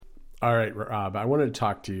All right, Rob, I wanted to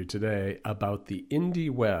talk to you today about the indie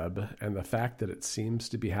web and the fact that it seems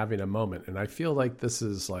to be having a moment. And I feel like this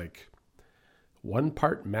is like one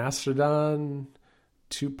part Mastodon,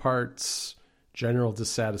 two parts general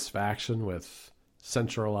dissatisfaction with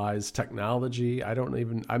centralized technology.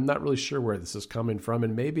 I'm not really sure where this is coming from.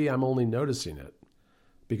 And maybe I'm only noticing it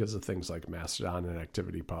because of things like Mastodon and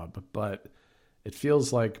ActivityPub. But it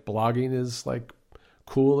feels like blogging is like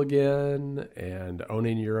cool again, and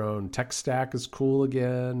owning your own tech stack is cool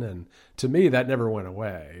again. And to me, that never went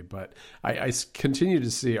away. But I continue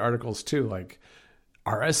to see articles too, like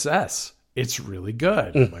RSS. It's really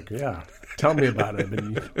good. I'm like, yeah, tell me about it. I've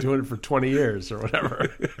been doing it for 20 years or whatever.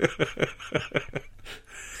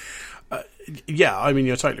 Yeah, I mean,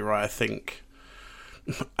 you're totally right. I think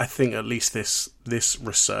at least this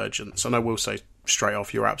resurgence, and I will say straight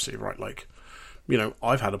off, you're absolutely right. Like,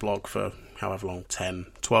 I've had a blog for however long, 10,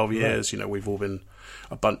 12 years. Right. We've all been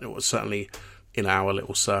it was certainly in our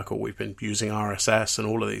little circle, we've been using RSS and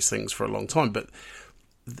all of these things for a long time. But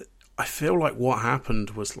I feel like what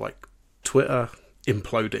happened was like Twitter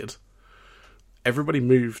imploded. Everybody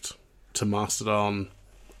moved to Mastodon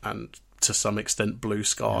and to some extent Blue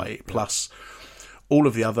Sky, plus all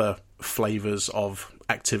of the other flavors of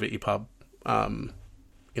ActivityPub,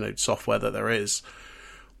 software that there is.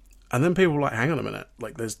 And then people were like, hang on a minute,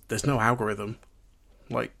 like there's no algorithm.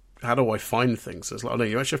 Like, how do I find things? It's like, no,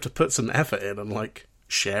 you actually have to put some effort in and like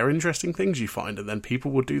share interesting things you find, and then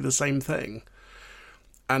people will do the same thing.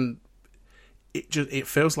 And it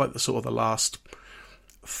feels like the last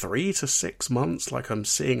 3 to 6 months, like I'm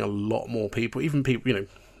seeing a lot more people, even people,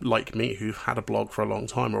 like me, who've had a blog for a long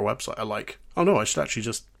time or a website, are like, oh no, I should actually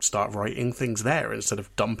just start writing things there instead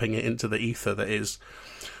of dumping it into the ether that is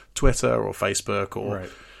Twitter or Facebook or, Right.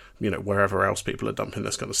 Wherever else people are dumping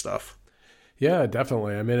this kind of stuff. Yeah,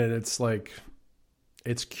 definitely. I mean, and it's like,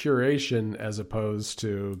 it's curation as opposed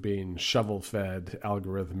to being shovel-fed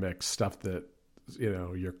algorithmic stuff that,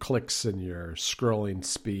 your clicks and your scrolling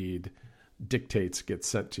speed dictates gets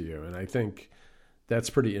sent to you. And I think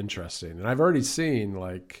that's pretty interesting. And I've already seen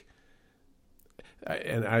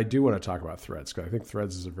and I do want to talk about Threads, because I think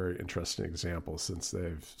Threads is a very interesting example, since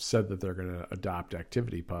they've said that they're going to adopt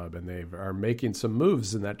ActivityPub, and they are making some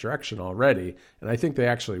moves in that direction already. And I think they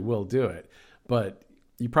actually will do it. But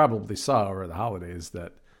you probably saw over the holidays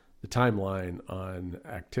that the timeline on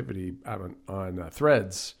on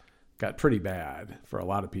Threads got pretty bad for a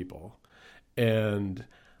lot of people. And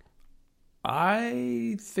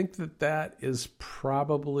I think that is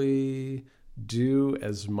probably due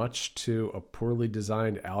as much to a poorly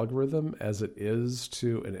designed algorithm as it is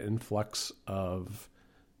to an influx of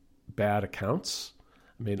bad accounts.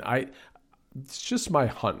 I mean, it's just my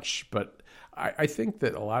hunch, but I think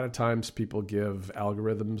that a lot of times people give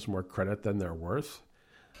algorithms more credit than they're worth.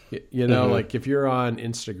 Like if you're on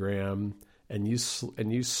Instagram and you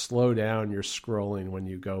slow down your scrolling when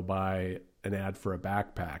you go buy an ad for a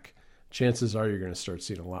backpack, chances are you're going to start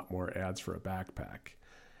seeing a lot more ads for a backpack.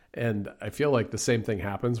 And I feel like the same thing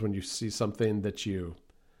happens when you see something that you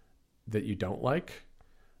don't like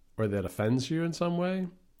or that offends you in some way,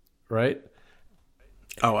 right?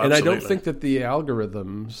 Oh, absolutely. And I don't think that the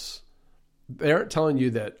algorithms, they aren't telling you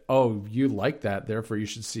that, oh, you like that, therefore you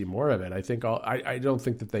should see more of it. I don't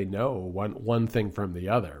think that they know one thing from the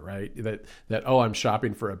other, right? That oh, I'm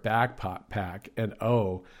shopping for a backpack, and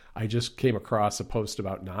oh, I just came across a post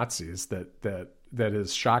about Nazis that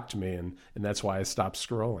has shocked me, and that's why I stopped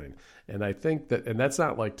scrolling. And I think that, and that's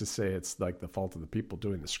not like to say it's like the fault of the people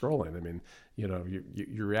doing the scrolling. I mean,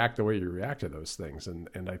 you react the way you react to those things.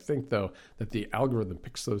 And I think though that the algorithm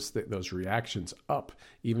picks those reactions up,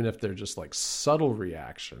 even if they're just like subtle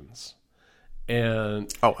reactions.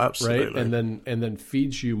 And oh, absolutely. Right? And then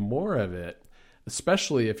feeds you more of it,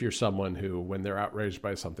 especially if you're someone who, when they're outraged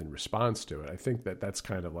by something, responds to it. I think that's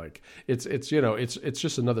kind of like, it's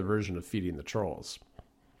just another version of feeding the trolls.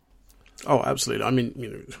 Oh, absolutely. I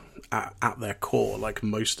mean, at their core, like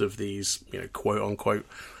most of these, quote unquote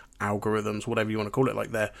algorithms, whatever you want to call it,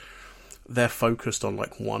 like they're focused on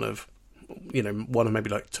like one of maybe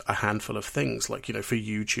like a handful of things. Like, for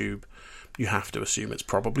YouTube, you have to assume it's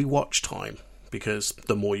probably watch time, because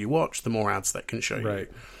the more you watch, the more ads that can show you.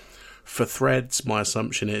 For Threads, my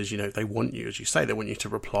assumption is, they want you, as you say, they want you to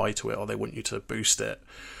reply to it, or they want you to boost it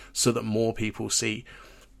so that more people see.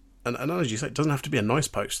 And as you say, it doesn't have to be a nice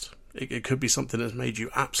post. It could be something that's made you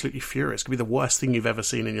absolutely furious. It could be the worst thing you've ever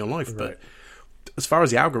seen in your life. Right. But as far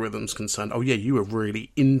as the algorithm's concerned, oh yeah, you were really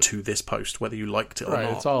into this post, whether you liked it or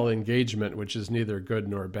not. It's all engagement, which is neither good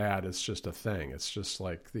nor bad. It's just a thing. It's just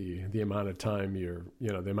like the amount of time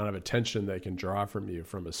the amount of attention they can draw from you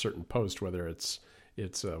from a certain post, whether it's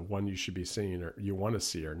it's one you should be seeing or you want to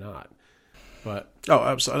see or not. But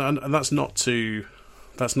absolutely, and that's not to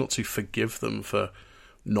forgive them for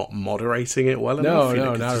not moderating it well enough.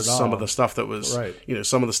 No, not at all. Some of the stuff that was, right.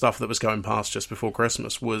 Some of the stuff that was going past just before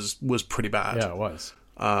Christmas was pretty bad. Yeah, it was.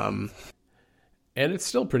 And it's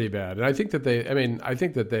still pretty bad. And I think that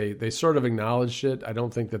they sort of acknowledged it. I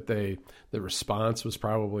don't think that the response was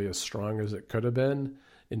probably as strong as it could have been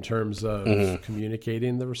in terms of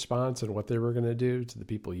communicating the response and what they were going to do to the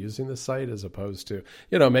people using the site, as opposed to,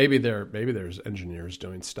 maybe there's engineers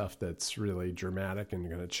doing stuff that's really dramatic and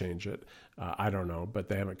going to change it. I don't know, but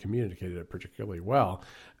they haven't communicated it particularly well.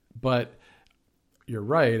 But you're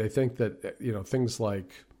right. I think that, things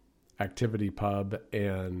like ActivityPub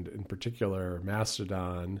and in particular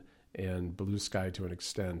Mastodon and Blue Sky to an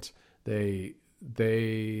extent,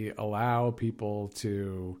 they allow people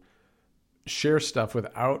to share stuff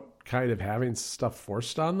without kind of having stuff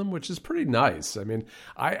forced on them, which is pretty nice. I mean,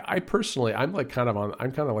 I personally, I'm kind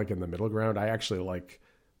of like in the middle ground. I actually like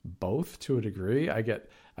both to a degree. I get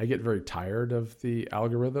very tired of the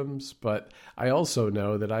algorithms, but I also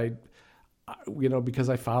know that because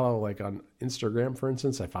I follow, like on Instagram, for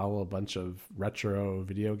instance, I follow a bunch of retro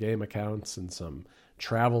video game accounts and some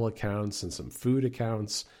travel accounts and some food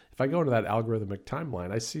accounts. If I go into that algorithmic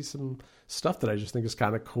timeline, I see some stuff that I just think is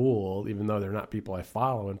kind of cool, even though they're not people I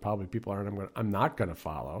follow and probably people I'm not going to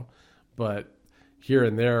follow. But here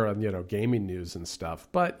and there on, gaming news and stuff.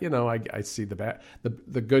 But, I see the bad,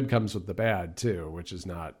 the good comes with the bad too, which is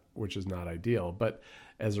not ideal. But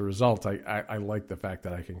as a result, I like the fact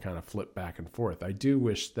that I can kind of flip back and forth. I do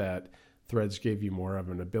wish that Threads gave you more of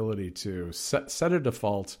an ability to set a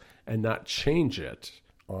default and not change it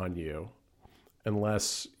on you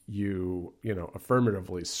unless you,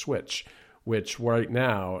 affirmatively switch, which right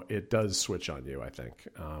now it does switch on you, I think.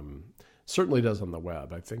 Certainly does on the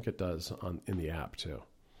web. I think it does in the app too.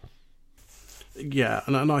 Yeah,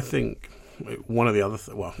 and I think one of the other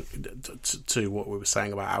to what we were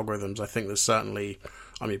saying about algorithms, I think there's certainly,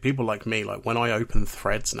 people like me, like when I open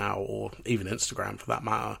Threads now, or even Instagram for that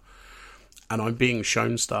matter, and I'm being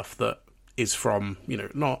shown stuff that is from,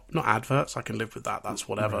 not adverts, I can live with that, that's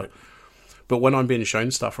whatever. Right. But when I'm being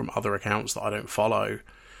shown stuff from other accounts that I don't follow,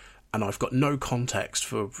 and I've got no context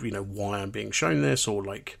for, why I'm being shown this, or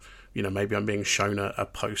like, maybe I'm being shown a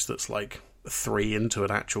post that's like 3 into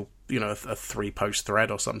an actual, a 3-post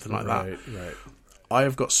thread or something like that. Right. I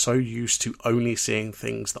have got so used to only seeing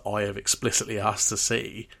things that I have explicitly asked to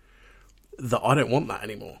see that I don't want that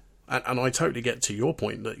anymore. And I totally get to your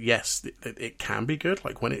point that yes, it can be good.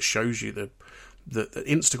 Like when it shows you the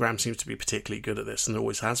Instagram seems to be particularly good at this, and it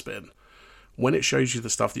always has been. When it shows you the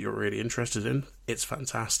stuff that you're really interested in, it's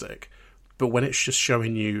fantastic. But when it's just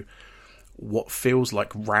showing you what feels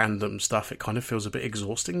like random stuff, it kind of feels a bit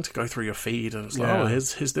exhausting to go through your feed, and it's like,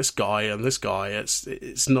 here's this guy and this guy.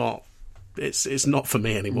 It's not for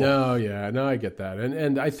me anymore. No, I get that,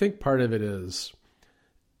 and I think part of it is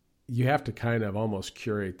you have to kind of almost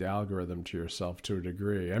curate the algorithm to yourself to a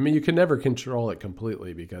degree. I mean, you can never control it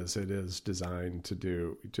completely because it is designed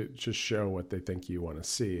to just show what they think you want to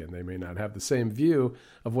see, and they may not have the same view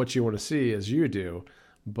of what you want to see as you do.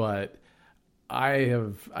 But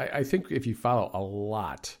I think if you follow a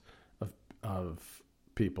lot of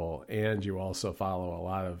people and you also follow a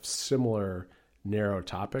lot of similar narrow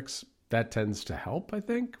topics, that tends to help, I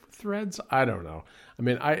think, with Threads. I don't know. I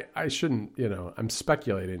mean, I shouldn't, I'm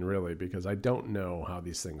speculating really because I don't know how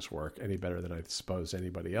these things work any better than I suppose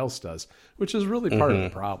anybody else does, which is really part of the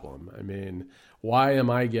problem. I mean, why am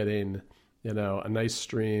I getting, a nice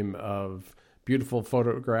stream of beautiful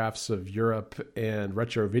photographs of Europe and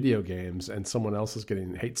retro video games and someone else is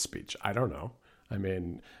getting hate speech? I don't know. I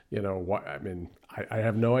mean, I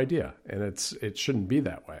have no idea, and it shouldn't be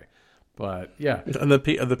that way. But yeah, and the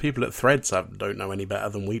people at Threads don't know any better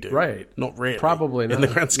than we do, right? Not really, probably not. In the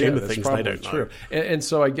grand scheme of things, they don't know. And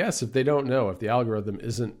so I guess if they don't know, if the algorithm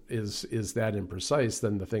is that imprecise,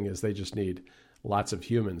 then the thing is they just need lots of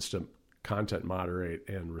humans to content moderate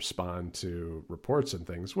and respond to reports and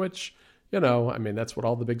things, which that's what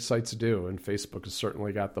all the big sites do, and Facebook has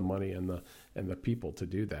certainly got the money and the people to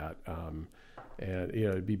do that. And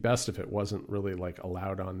it'd be best if it wasn't really like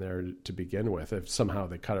allowed on there to begin with, if somehow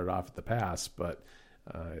they cut it off at the pass. But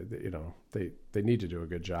they need to do a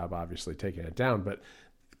good job, obviously, taking it down. But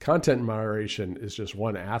content moderation is just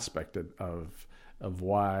one aspect of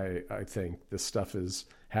why I think this stuff is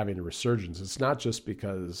having a resurgence. It's not just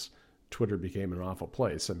because Twitter became an awful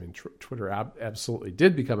place. I mean, Twitter absolutely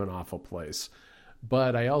did become an awful place.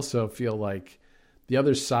 But I also feel like the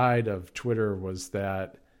other side of Twitter was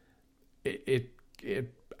that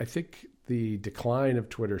I think the decline of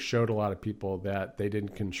Twitter showed a lot of people that they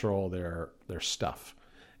didn't control their stuff.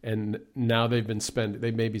 And now they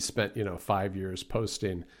maybe spent, 5 years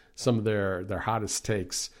posting some of their hottest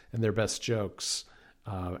takes and their best jokes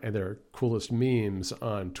and their coolest memes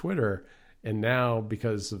on Twitter. And now,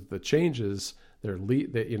 because of the changes, they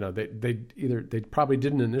probably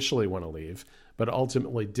didn't initially want to leave, but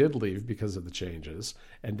ultimately did leave because of the changes.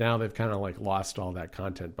 And now they've kind of like lost all that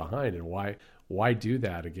content behind. And why do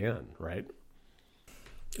that again, right?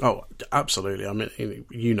 Oh, absolutely. I mean,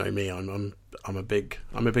 you know me. I'm a big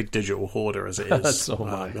digital hoarder as it is. So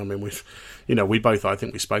am I. I mean, we both. I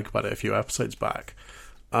think we spoke about it a few episodes back.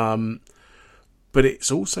 But it's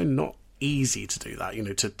also not easy to do that.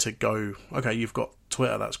 To go, okay, you've got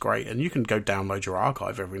Twitter, that's great, and you can go download your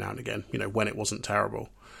archive every now and again. When it wasn't terrible.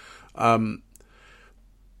 But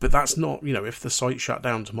that's not. If the site shut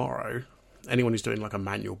down tomorrow, anyone who's doing like a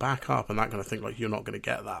manual backup and that kind of thing, like you're not going to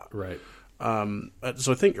get that. Right.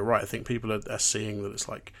 So I think you're right. I think people are seeing that it's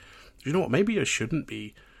like, you know what, maybe I shouldn't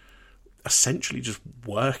be essentially just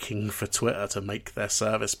working for Twitter to make their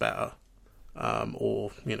service better, or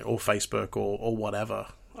Facebook or whatever,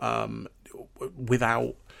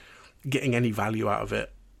 without getting any value out of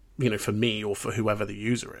it, for me or for whoever the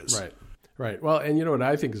user is. Right. Well, and you know what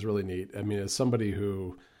I think is really neat? I mean, as somebody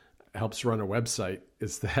who helps run a website,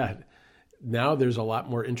 is that now there's a lot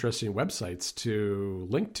more interesting websites to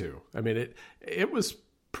link to. I mean, it was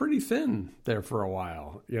pretty thin there for a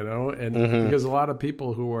while, and because a lot of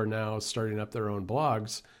people who are now starting up their own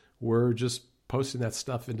blogs were just posting that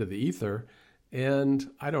stuff into the ether. And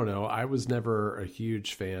I don't know, I was never a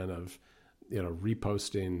huge fan of,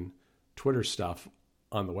 reposting Twitter stuff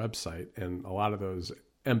on the website. And a lot of those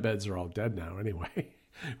embeds are all dead now anyway.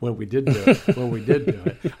 When we did do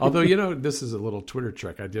it. Although, this is a little Twitter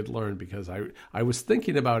trick I did learn, because I was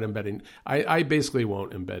thinking about embedding. I basically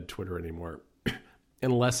won't embed Twitter anymore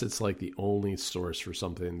unless it's like the only source for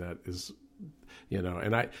something that is,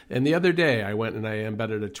 and the other day I went and I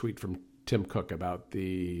embedded a tweet from Tim Cook about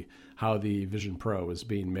how the Vision Pro was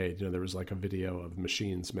being made. There was like a video of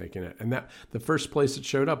machines making it. And that the first place it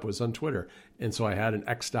showed up was on Twitter. And so I had an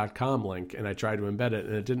x.com link and I tried to embed it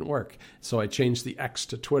and it didn't work. So I changed the X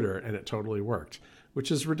to Twitter and it totally worked,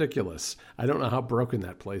 which is ridiculous. I don't know how broken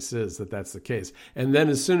that place is that's the case. And then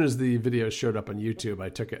as soon as the video showed up on YouTube, I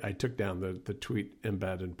took down the tweet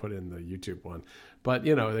embed and put in the YouTube one. But,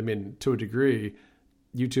 to a degree,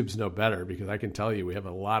 YouTube's no better, because I can tell you we have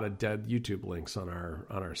a lot of dead YouTube links on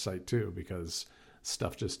our site too, because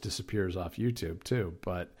stuff just disappears off YouTube too.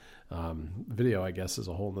 But video, I guess, is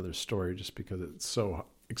a whole other story, just because it's so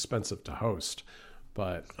expensive to host.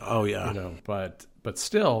 But but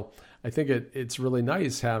still, I think it's really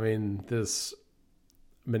nice having this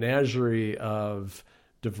menagerie of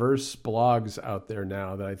diverse blogs out there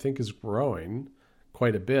now that I think is growing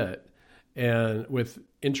quite a bit, and with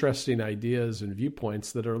interesting ideas and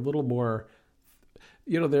viewpoints that are a little more,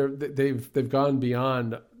 they've gone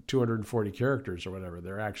beyond 240 characters or whatever.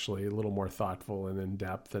 They're actually a little more thoughtful and in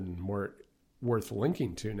depth and more worth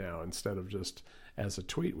linking to now, instead of just as a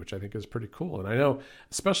tweet, which I think is pretty cool. And I know,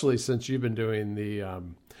 especially since you've been doing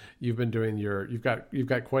you've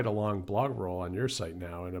got quite a long blog roll on your site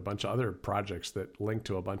now, and a bunch of other projects that link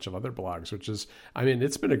to a bunch of other blogs, which is,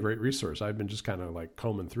 it's been a great resource. I've been just kind of like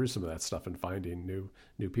combing through some of that stuff and finding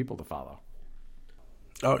new people to follow.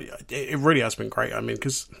 Oh yeah, it really has been great.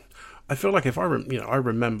 Because I feel like if I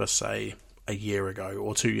remember, say, a year ago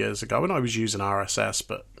or 2 years ago, when I was using RSS,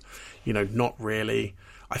 but not really.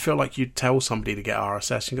 I feel like you'd tell somebody to get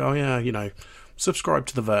RSS and go, oh, yeah, subscribe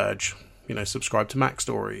to The Verge, subscribe to Mac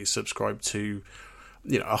Stories, subscribe to,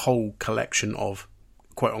 a whole collection of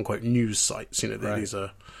quote unquote news sites. Right. These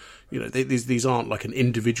are, these aren't like an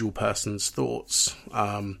individual person's thoughts.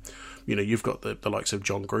 You've got the likes of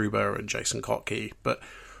John Gruber and Jason Kotke, but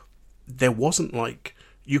there wasn't like,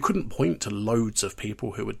 you couldn't point to loads of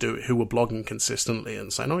people who were blogging consistently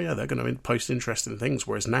and saying, oh yeah, they're going to post interesting things.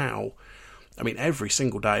 Whereas now, every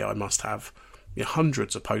single day I must have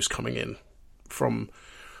hundreds of posts coming in from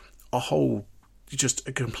just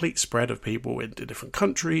a complete spread of people into different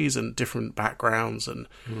countries and different backgrounds. And,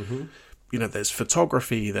 there's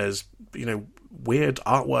photography, there's, weird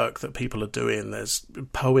artwork that people are doing, there's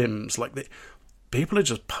poems, people are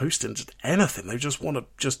just posting just anything. They just want to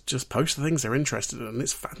just post the things they're interested in, and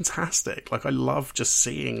it's fantastic. I love just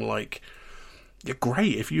seeing, you're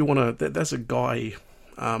great if you want to. There's a guy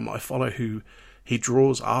I follow who he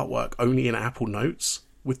draws artwork only in Apple Notes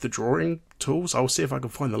with the drawing tools. I'll see if I can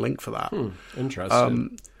find the link for that.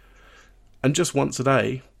 Interesting. And just once a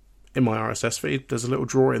day in my RSS feed, there's a little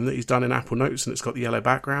drawing that he's done in Apple Notes, and it's got the yellow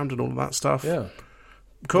background and all of that stuff. Yeah.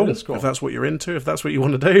 Cool. That is cool. If that's what you're into, if that's what you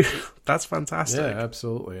want to do, that's fantastic. Yeah,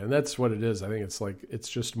 absolutely. And that's what it is. I think it's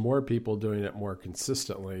just more people doing it more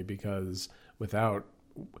consistently, because without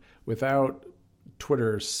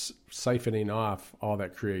Twitter siphoning off all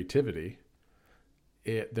that creativity,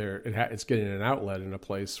 it's getting an outlet in a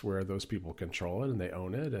place where those people control it and they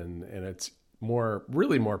own it, and it's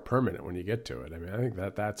really more permanent when you get to it. I mean, I think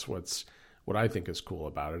that's what I think is cool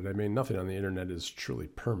about it. I mean, nothing on the internet is truly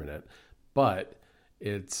permanent, but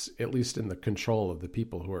it's at least in the control of the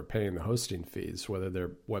people who are paying the hosting fees, whether their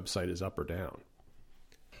website is up or down.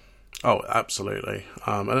 Oh, absolutely.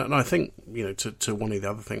 And I think, to one of the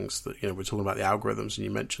other things that, we're talking about the algorithms, and you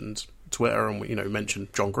mentioned Twitter, and,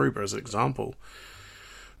 mentioned John Gruber as an example.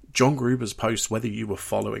 John Gruber's posts, whether you were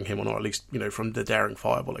following him or not, at least, from the Daring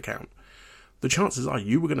Fireball account, the chances are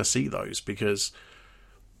you were going to see those, because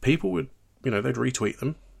people would, they'd retweet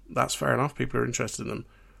them. That's fair enough. People are interested in them.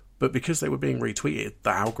 But because they were being retweeted,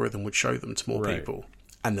 the algorithm would show them to more people,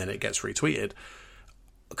 and then it gets retweeted.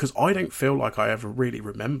 Because I don't feel like I ever really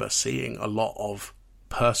remember seeing a lot of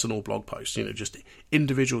personal blog posts, just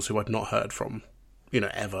individuals who I'd not heard from,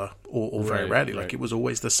 ever, or very rarely. Like, it was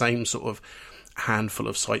always the same sort of handful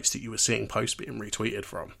of sites that you were seeing posts being retweeted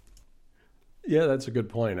from. Yeah, that's a good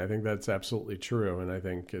point. I think that's absolutely true. And I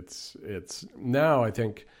think it's now, I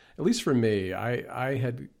think, at least for me, I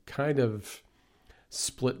had kind of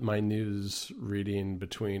split my news reading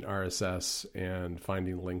between RSS and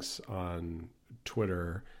finding links on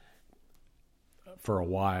Twitter for a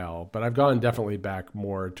while, but I've gone definitely back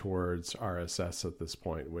more towards RSS at this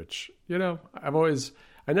point, which,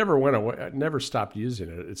 I never went away. I never stopped using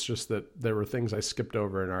it. It's just that there were things I skipped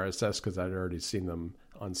over in RSS because I'd already seen them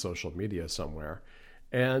on social media somewhere.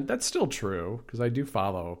 And that's still true, because I do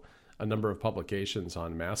follow a number of publications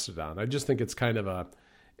on Mastodon. I just think it's kind of a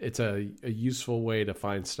useful way to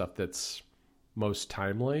find stuff that's most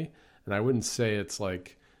timely. And I wouldn't say it's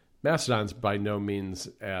like, Mastodon's by no means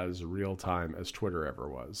as real time as Twitter ever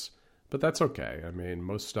was, but that's okay. I mean,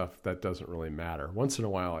 most stuff that doesn't really matter. Once in a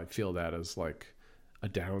while, I feel that as like a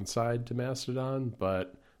downside to Mastodon,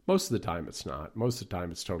 but most of the time it's not. Most of the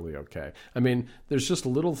time it's totally okay. I mean, there's just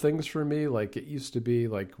little things for me. Like, it used to be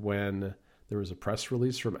like when there was a press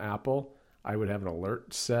release from Apple, I would have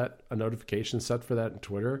a notification set for that in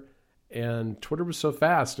Twitter. And Twitter was so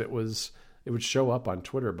fast, it would show up on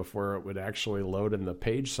Twitter before it would actually load in the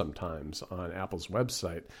page sometimes on Apple's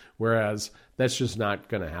website. Whereas that's just not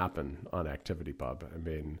going to happen on ActivityPub. I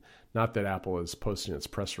mean, not that Apple is posting its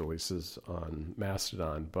press releases on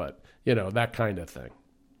Mastodon, but, that kind of thing.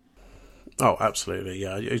 Oh, absolutely.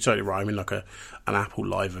 Yeah, you're totally right. I mean, like an Apple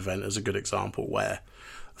Live event is a good example where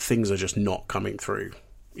things are just not coming through,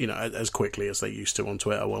 as quickly as they used to on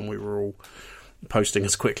Twitter when we were all posting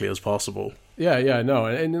as quickly as possible. Yeah, no,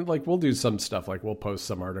 and like we'll do some stuff, like we'll post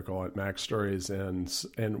some article at Mac Stories, and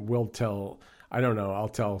we'll I'll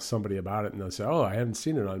tell somebody about it, and they'll say, "Oh, I haven't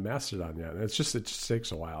seen it on Mastodon yet." And it just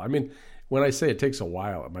takes a while. I mean, when I say it takes a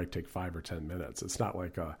while, it might take 5 or 10 minutes. It's not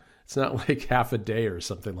like half a day or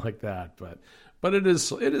something like that. But it is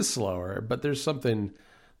slower. But there's something.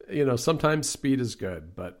 Sometimes speed is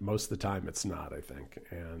good, but most of the time it's not, I think.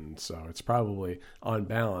 And so it's probably, on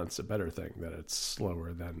balance, a better thing that it's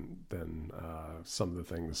slower than some of the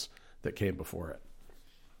things that came before it.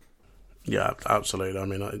 Yeah, absolutely. I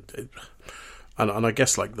mean, and I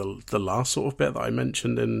guess like the last sort of bit that I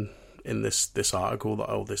mentioned in this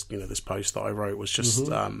article this post that I wrote was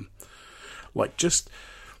just just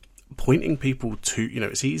pointing people to,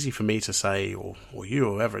 it's easy for me to say, or you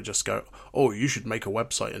or whoever, just go, oh, you should make a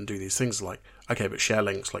website and do these things. Like, okay, but share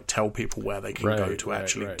links, like tell people where they can go to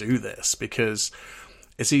actually do this, because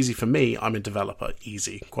it's easy for me. I'm a developer,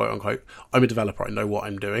 easy, quote unquote. I'm a developer. I know what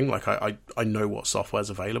I'm doing. Like, I know what software's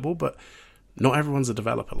available, but not everyone's a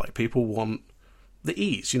developer. Like, people want the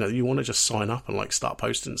ease. You want to just sign up and like start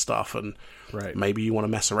posting stuff, and maybe you want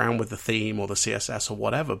to mess around with the theme or the CSS or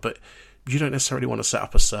whatever, but you don't necessarily want to set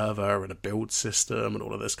up a server and a build system and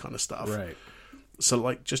all of this kind of stuff. Right. So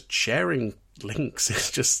like just sharing links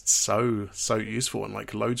is just so useful, and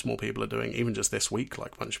like loads more people are doing. Even just this week,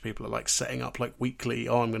 like a bunch of people are like setting up like weekly,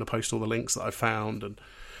 I'm going to post all the links that I found, and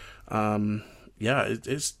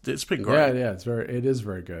it's been great. Yeah, it is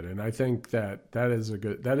very good, and I think that is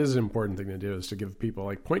an important thing to do, is to give people,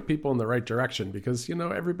 like, point people in the right direction, because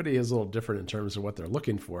everybody is a little different in terms of what they're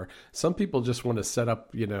looking for. Some people just want to set up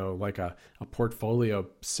like a portfolio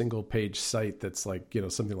single page site that's like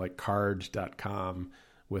something like card.com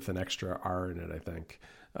with an extra R in it, I think.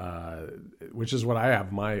 Which is what I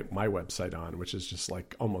have my website on, which is just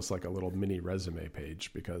like almost like a little mini resume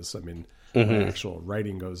page, because I mean, my actual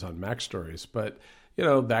writing goes on Mac Stories. But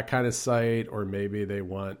that kind of site, or maybe they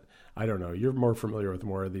want, I don't know, you're more familiar with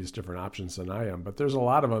more of these different options than I am, but there's a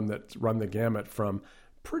lot of them that run the gamut from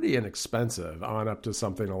pretty inexpensive on up to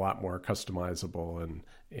something a lot more customizable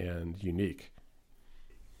and unique.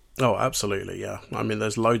 Oh, absolutely, yeah. I mean,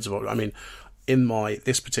 there's loads of. I mean, in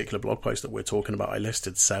this particular blog post that we're talking about, I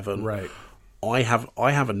listed 7. Right. I have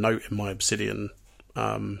a note in my Obsidian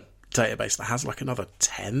database that has like another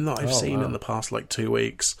 10 that I've seen in the past like 2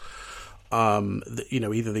 weeks. That,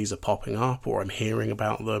 either these are popping up or I'm hearing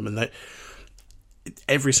about them, and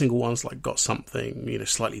every single one's like got something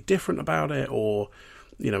slightly different about it, or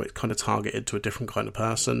it's kind of targeted to a different kind of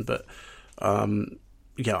person. But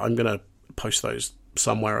yeah, I'm gonna post those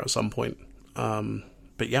somewhere at some point.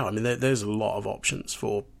 But yeah, I mean, there's a lot of options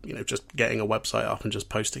for just getting a website up and just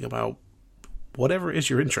posting about whatever it is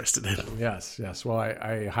you're interested in. Yes. Well,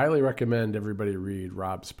 I highly recommend everybody read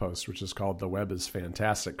Rob's post, which is called "The Web is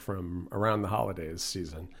Fantastic" from around the holidays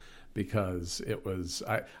season, because it was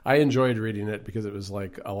I enjoyed reading it because it was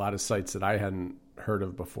like a lot of sites that I hadn't heard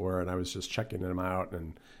of before, and I was just checking them out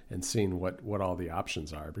and seeing what all the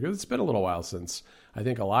options are, because it's been a little while since I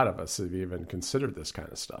think a lot of us have even considered this kind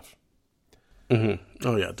of stuff. Mm-hmm.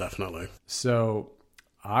 Oh yeah, definitely. So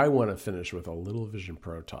I want to finish with a little Vision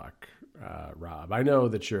Pro talk. Rob, I know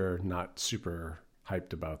that you're not super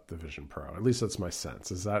hyped about the Vision Pro. At least that's my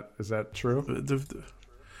sense. Is that true? Let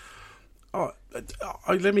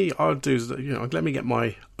me get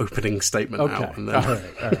my opening statement out, and then all right.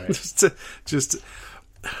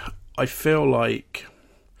 I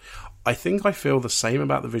feel the same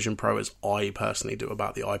about the Vision Pro as I personally do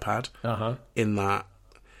about the iPad. In that,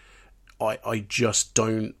 I just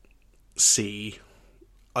don't see.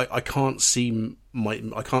 I can't see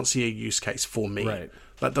a use case for me. Right.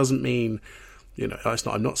 That doesn't mean,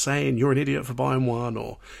 I'm not saying you're an idiot for buying one,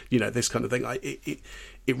 or this kind of thing.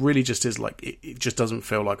 It really just is like it just doesn't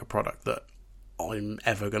feel like a product that I'm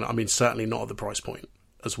ever gonna. I mean, certainly not at the price point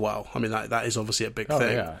as well. I mean, that is obviously a big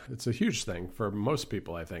thing. Yeah, it's a huge thing for most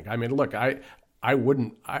people, I think. I mean, look, I'm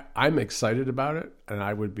excited about it, and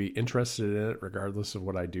I would be interested in it regardless of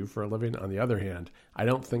what I do for a living. On the other hand, I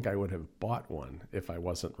don't think I would have bought one if I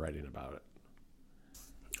wasn't writing about it.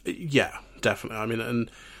 Yeah, definitely. I mean,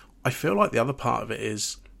 and I feel like the other part of it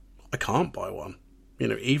is I can't buy one.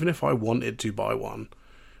 Even if I wanted to buy one,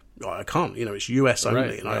 I can't. It's US only,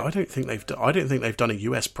 right, and right. I don't think they've done a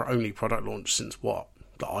US only product launch since what?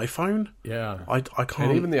 The iPhone? Yeah. I can't.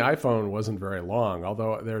 And even the iPhone wasn't very long,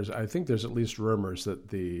 although I think there's at least rumors that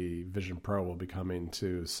the Vision Pro will be coming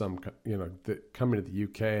to coming to the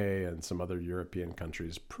UK and some other European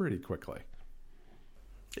countries pretty quickly.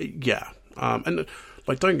 Yeah. And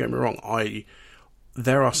like, don't get me wrong,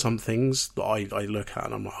 there are some things that I look at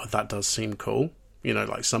and I'm like, oh, that does seem cool.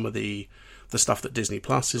 Like some of the stuff that Disney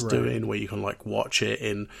Plus is doing, where you can like watch it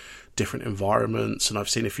in different environments, and I've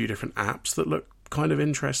seen a few different apps that look kind of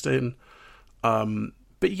interesting.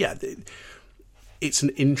 But yeah, it's an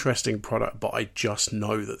interesting product, but I just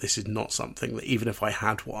know that this is not something that, even if I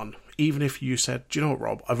had one, even if you said, do you know what,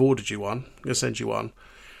 Rob, I've ordered you one, I'm going to send you one,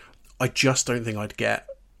 I just don't think I'd get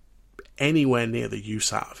anywhere near the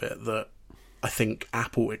use out of it that I think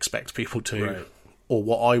Apple expects people to, or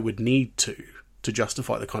what I would need to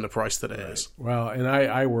justify the kind of price that it is. Well, and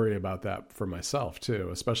I worry about that for myself too,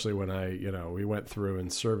 especially when we went through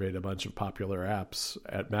and surveyed a bunch of popular apps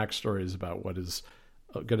at Mac Stories about what is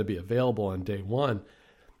going to be available on day one.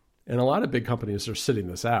 And a lot of big companies are sitting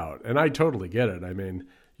this out, and I totally get it. I mean,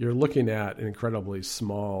 you're looking at an incredibly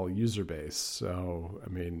small user base. So, I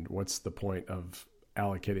mean, what's the point of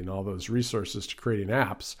allocating all those resources to creating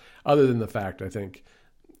apps, other than the fact, I think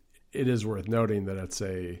it is worth noting that it's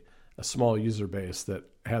a small user base that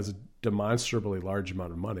has a demonstrably large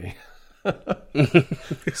amount of money.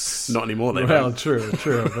 Not anymore, they well, true.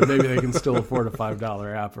 But maybe they can still afford a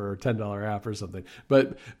 $5 app or a $10 app or something.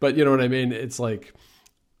 But you know what I mean? It's like,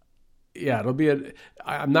 yeah,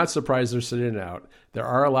 I'm not surprised they're sitting it out. There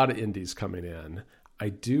are a lot of indies coming in. I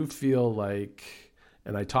do feel like,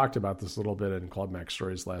 and I talked about this a little bit in Club Mac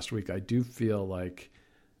Stories last week, I do feel like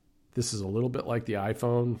this is a little bit like the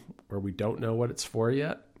iPhone, where we don't know what it's for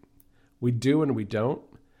yet. We do and we don't.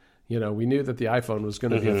 We knew that the iPhone was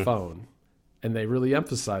going to be a phone, and they really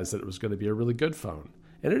emphasized that it was going to be a really good phone.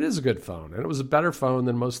 And it is a good phone, and it was a better phone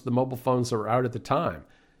than most of the mobile phones that were out at the time.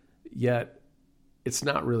 Yet, it's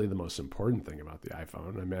not really the most important thing about the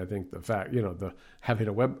iPhone. I mean, I think the fact,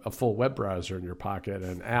 having a full web browser in your pocket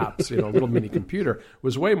and apps, a little mini computer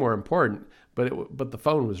was way more important, but the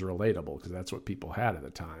phone was relatable because that's what people had at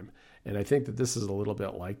the time. And I think that this is a little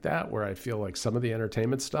bit like that, where I feel like some of the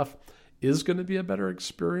entertainment stuff is going to be a better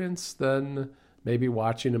experience than maybe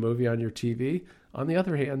watching a movie on your TV. On the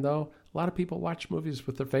other hand, though, a lot of people watch movies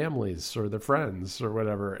with their families or their friends or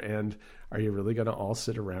whatever. And are you really going to all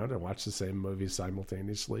sit around and watch the same movie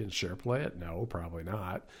simultaneously and share play it? No, probably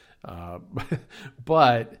not.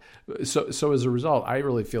 But so as a result, I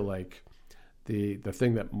really feel like the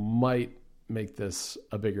thing that might make this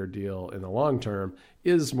a bigger deal in the long term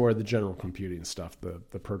is more the general computing stuff,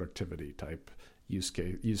 the productivity type use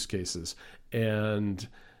cases. And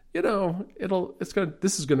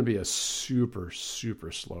this is going to be a super,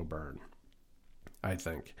 super slow burn. I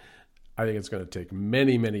think it's going to take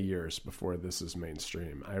many, many years before this is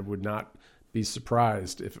mainstream. I would not be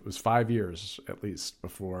surprised if it was 5 years at least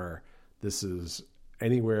before this is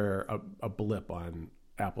anywhere a blip on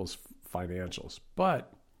Apple's financials.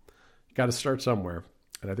 But you got to start somewhere,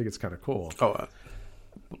 and I think it's kind of cool. Oh,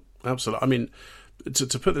 absolutely. I mean,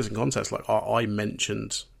 to put this in context, like I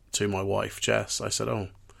mentioned to my wife Jess, I said, "Oh,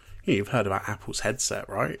 you've heard about Apple's headset,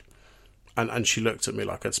 right?" And she looked at me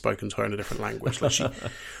like I'd spoken to her in a different language. Like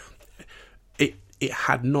it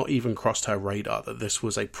had not even crossed her radar that this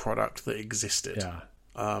was a product that existed.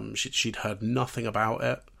 Yeah. She'd heard nothing about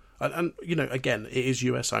it. And again, it is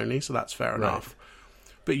US only, so that's fair enough.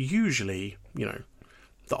 But usually, the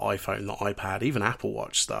iPhone, the iPad, even Apple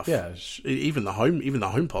Watch stuff, even the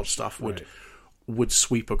HomePod stuff would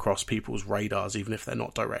sweep across people's radars, even if they're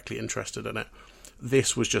not directly interested in it.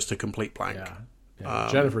 This was just a complete blank. Yeah.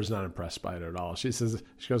 Jennifer's not impressed by it at all. She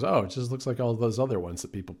goes, "Oh, it just looks like all those other ones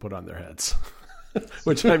that people put on their heads,"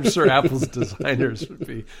 which I'm sure Apple's designers would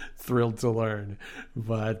be thrilled to learn.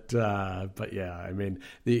 But yeah, I mean,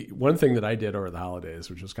 the one thing that I did over the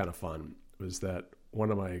holidays, which was kind of fun, was that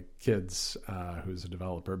one of my kids, who's a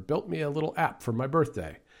developer, built me a little app for my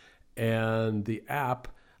birthday, and the app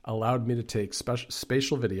allowed me to take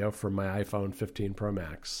spatial video from my iPhone 15 Pro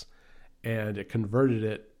Max, and it converted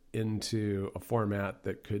it into a format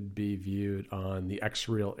that could be viewed on the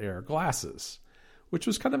X-Real Air glasses, which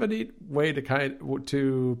was kind of a neat way to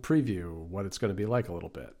preview what it's going to be like a little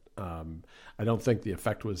bit. I don't think the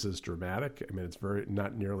effect was as dramatic. I mean, it's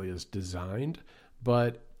not nearly as designed,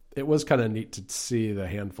 but it was kind of neat to see the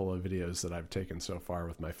handful of videos that I've taken so far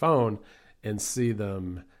with my phone and see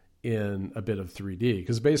them in a bit of 3D.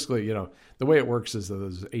 Because basically, the way it works is that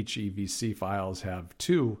those HEVC files have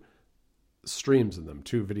two streams in them,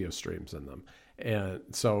 two video streams in them. And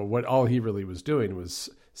so all he really was doing was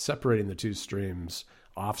separating the two streams,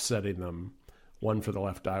 offsetting them, one for the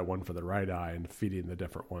left eye, one for the right eye, and feeding the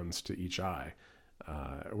different ones to each eye,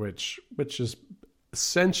 which is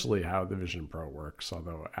essentially how the Vision Pro works,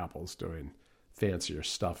 although Apple's doing fancier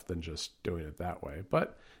stuff than just doing it that way.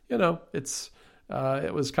 But,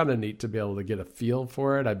 it was kind of neat to be able to get a feel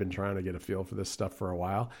for it. I've been trying to get a feel for this stuff for a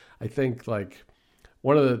while. I think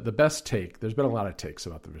one of the best there's been a lot of takes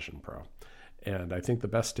about the Vision Pro. And I think the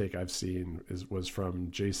best take I've seen was from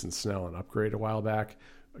Jason Snell on Upgrade a while back,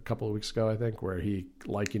 a couple of weeks ago, I think, where he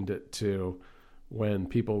likened it to when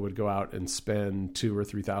people would go out and spend $2,000 or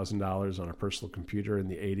 $3,000 on a personal computer in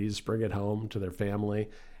the 80s, bring it home to their family,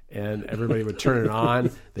 and everybody would turn it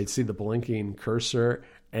on. They'd see the blinking cursor,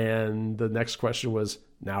 and the next question was,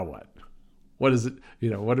 now what? What is it?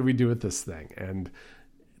 What do we do with this thing? And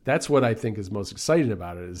that's what I think is most exciting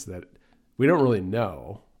about it, is that we don't really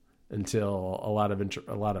know until a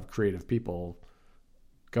lot of creative people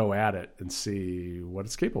go at it and see what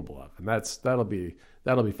it's capable of, and that'll be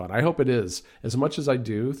fun. I hope it is. As much as I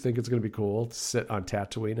do think it's going to be cool to sit on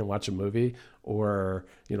Tatooine and watch a movie or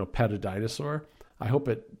pet a dinosaur, I hope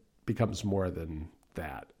it becomes more than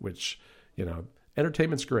that. Which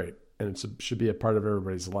entertainment's great, and it should be a part of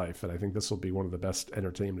everybody's life. And I think this will be one of the best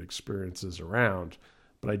entertainment experiences around.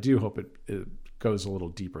 But I do hope it goes a little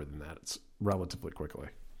deeper than that. It's relatively quickly.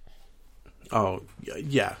 Oh,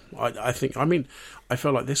 yeah. I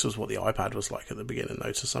feel like this was what the iPad was like at the beginning,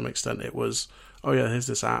 though, to some extent. It was, here's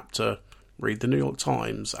this app to read the New York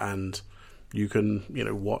Times, and you can,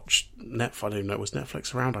 watch Netflix. I don't know, was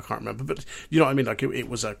Netflix around? I can't remember. But, Like, it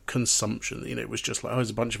was a consumption. It was just like, there's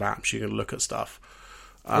a bunch of apps, you can look at stuff.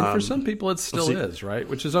 And for some people, it still is, right?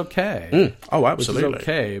 Which is okay. Oh, absolutely. Which is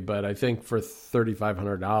okay, but I think for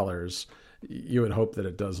 $3,500, you would hope that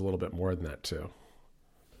it does a little bit more than that, too.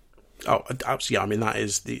 Oh, absolutely. I mean, that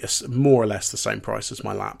is more or less the same price as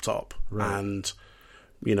my laptop. Right. And,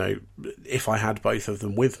 if I had both of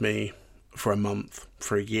them with me for a month,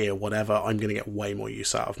 for a year, whatever, I'm going to get way more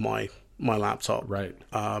use out of my laptop. Right.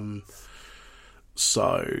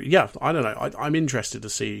 So, yeah, I don't know. I'm interested to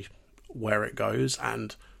see where it goes,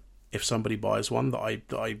 and if somebody buys one that I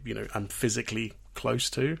am physically close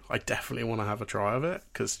to, I definitely want to have a try of it,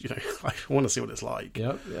 because I want to see what it's like.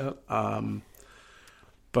 Yep.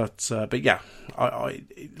 But yeah, I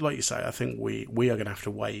like you say, I think we are going to have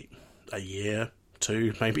to wait a year,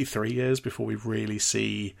 2, maybe 3 years before we really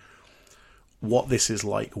see what this is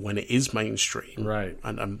like when it is mainstream, right?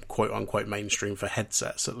 And quote unquote mainstream for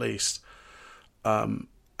headsets at least. And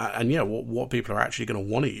yeah, what people are actually going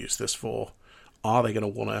to want to use this for? Are they going to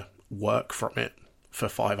want to work from it for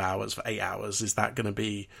 5 hours, for 8 hours? Is that going to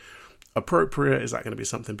be appropriate? Is that going to be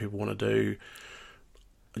something people want to do?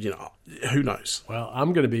 You know, who knows? Well,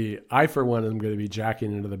 I for one am going to be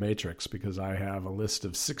jacking into the Matrix because I have a list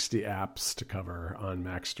of 60 apps to cover on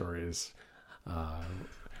Mac Stories.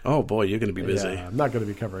 Oh boy, you're going to be busy. Yeah, I'm not going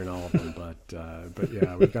to be covering all of them, but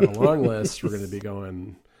yeah, we've got a long list. We're going to be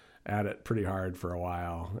going at it pretty hard for a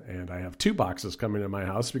while, and I have 2 boxes coming to my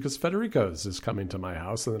house because Federico's is coming to my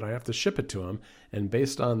house, and then I have to ship it to him. And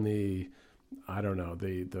based on the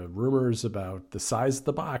rumors about the size of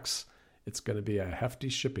the box, it's going to be a hefty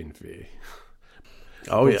shipping fee.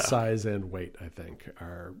 Oh Both yeah, size and weight, I think,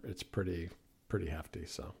 it's pretty hefty.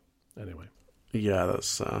 So anyway. Yeah,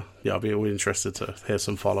 that's I'll be interested to hear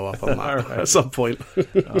some follow up on that right. at some point.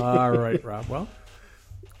 All right, Rob. Well,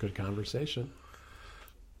 good conversation.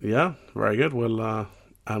 Yeah, very good. We'll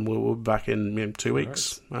be back in 2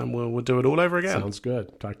 weeks, and we'll do it all over again. Sounds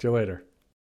good. Talk to you later.